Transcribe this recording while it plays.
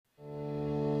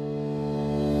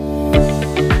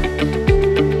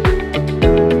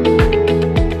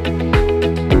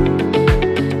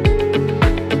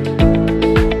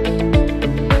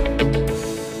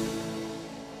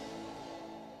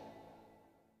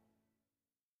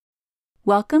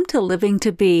Welcome to Living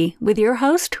to Be with your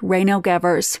host, Rayno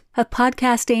Gevers, a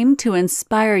podcast aimed to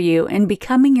inspire you in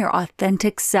becoming your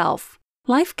authentic self.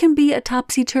 Life can be a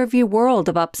topsy-turvy world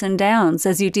of ups and downs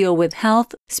as you deal with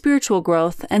health, spiritual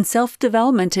growth, and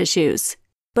self-development issues.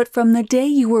 But from the day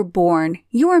you were born,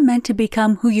 you are meant to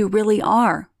become who you really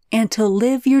are and to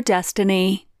live your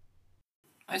destiny.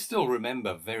 I still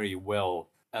remember very well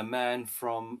a man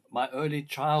from my early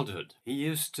childhood. He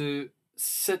used to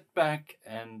sit back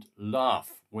and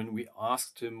laugh when we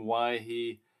asked him why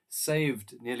he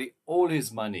saved nearly all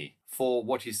his money for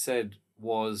what he said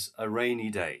was a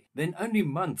rainy day. Then, only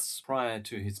months prior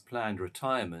to his planned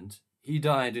retirement, he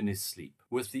died in his sleep,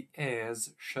 with the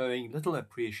heirs showing little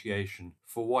appreciation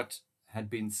for what had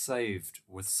been saved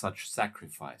with such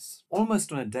sacrifice.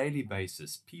 Almost on a daily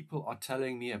basis, people are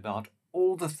telling me about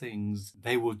all the things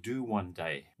they will do one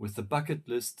day, with the bucket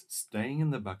list staying in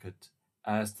the bucket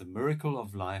as the miracle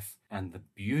of life and the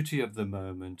beauty of the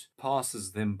moment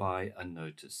passes them by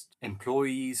unnoticed.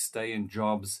 Employees stay in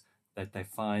jobs that they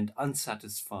find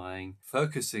unsatisfying,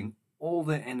 focusing all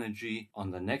their energy on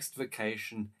the next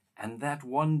vacation and that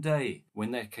one day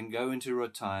when they can go into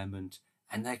retirement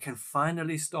and they can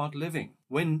finally start living.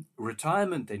 When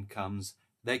retirement then comes,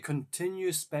 they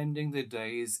continue spending their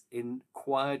days in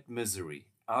quiet misery,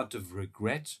 out of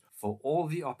regret for all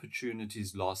the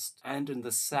opportunities lost and in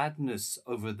the sadness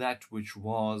over that which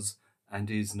was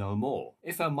and is no more.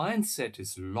 If our mindset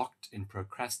is locked in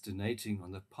procrastinating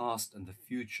on the past and the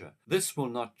future, this will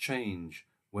not change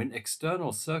when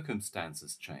external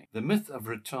circumstances change. The myth of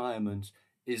retirement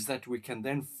is that we can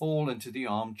then fall into the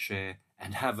armchair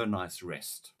and have a nice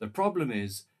rest. The problem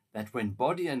is that when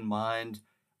body and mind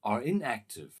are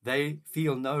inactive, they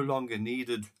feel no longer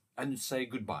needed and say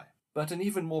goodbye. But an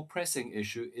even more pressing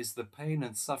issue is the pain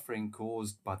and suffering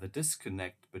caused by the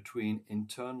disconnect between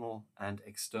internal and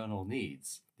external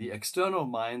needs. The external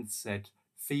mindset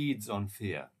feeds on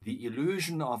fear. The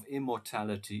illusion of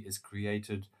immortality is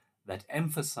created that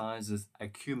emphasizes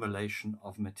accumulation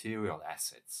of material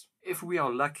assets. If we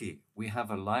are lucky, we have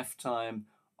a lifetime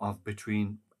of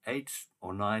between 8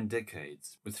 or 9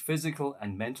 decades, with physical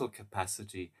and mental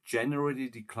capacity generally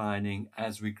declining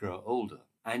as we grow older.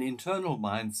 An internal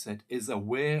mindset is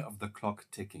aware of the clock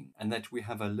ticking and that we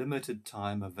have a limited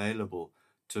time available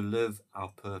to live our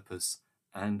purpose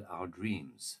and our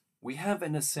dreams. We have,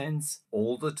 in a sense,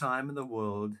 all the time in the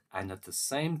world and at the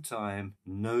same time,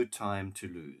 no time to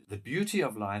lose. The beauty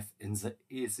of life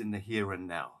is in the here and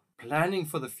now. Planning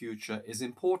for the future is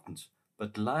important,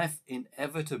 but life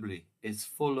inevitably is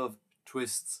full of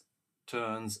twists,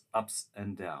 turns, ups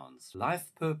and downs. Life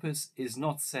purpose is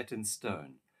not set in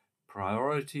stone.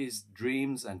 Priorities,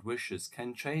 dreams, and wishes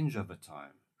can change over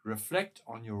time. Reflect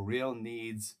on your real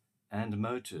needs and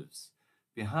motives.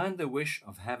 Behind the wish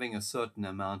of having a certain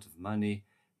amount of money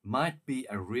might be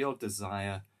a real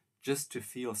desire just to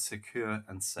feel secure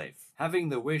and safe. Having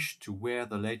the wish to wear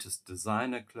the latest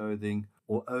designer clothing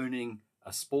or owning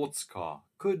a sports car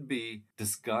could be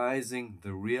disguising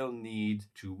the real need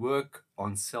to work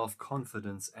on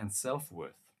self-confidence and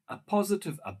self-worth. A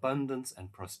positive abundance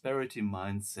and prosperity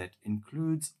mindset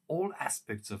includes all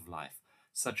aspects of life,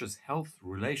 such as health,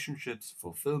 relationships,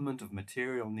 fulfillment of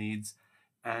material needs,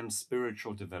 and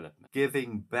spiritual development.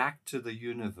 Giving back to the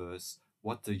universe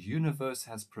what the universe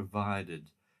has provided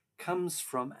comes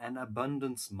from an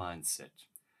abundance mindset.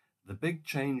 The big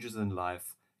changes in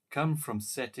life come from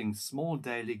setting small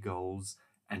daily goals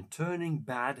and turning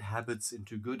bad habits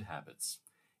into good habits.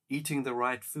 Eating the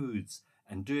right foods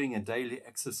and doing a daily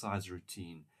exercise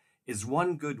routine is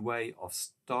one good way of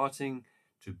starting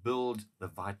to build the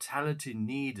vitality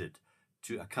needed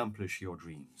to accomplish your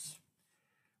dreams.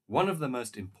 One of the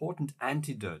most important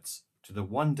antidotes to the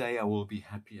one day I will be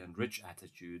happy and rich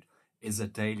attitude is a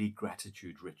daily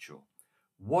gratitude ritual.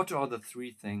 What are the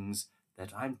 3 things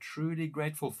that I'm truly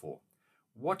grateful for?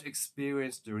 What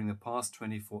experience during the past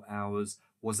 24 hours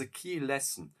was a key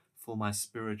lesson for my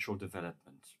spiritual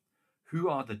development? Who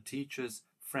are the teachers,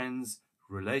 friends,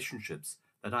 relationships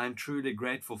that I am truly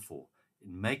grateful for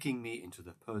in making me into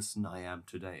the person I am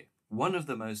today? One of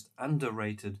the most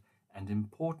underrated and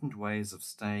important ways of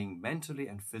staying mentally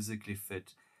and physically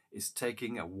fit is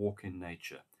taking a walk in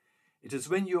nature. It is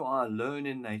when you are alone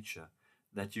in nature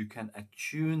that you can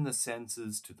attune the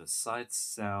senses to the sights,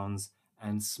 sounds,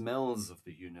 and smells of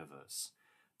the universe.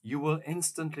 You will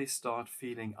instantly start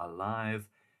feeling alive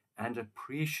and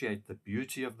appreciate the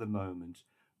beauty of the moment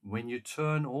when you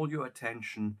turn all your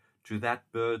attention to that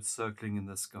bird circling in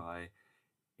the sky,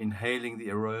 inhaling the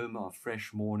aroma of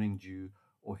fresh morning dew,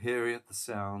 or hearing the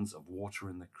sounds of water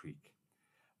in the creek.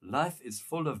 Life is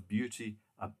full of beauty,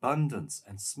 abundance,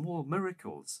 and small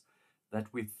miracles that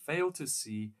we fail to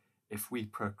see if we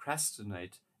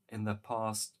procrastinate in the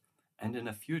past and in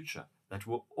a future that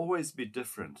will always be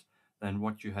different than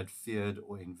what you had feared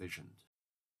or envisioned.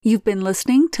 You've been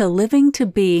listening to Living to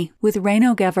Be with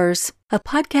Reino Gevers, a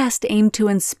podcast aimed to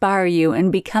inspire you in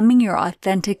becoming your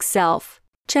authentic self.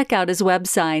 Check out his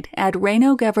website at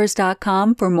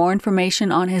reinogevers.com for more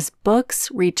information on his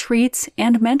books, retreats,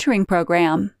 and mentoring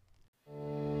program.